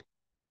enjoyed it.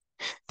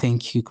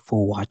 Thank you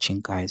for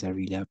watching, guys. I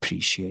really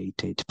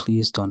appreciate it.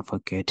 Please don't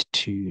forget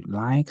to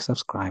like,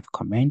 subscribe,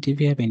 comment. If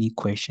you have any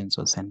questions,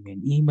 or send me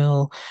an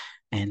email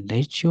and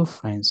let your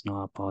friends know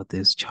about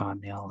this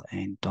channel.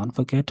 And don't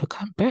forget to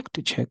come back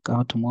to check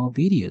out more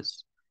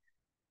videos.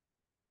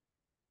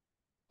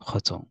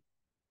 Kgotsong.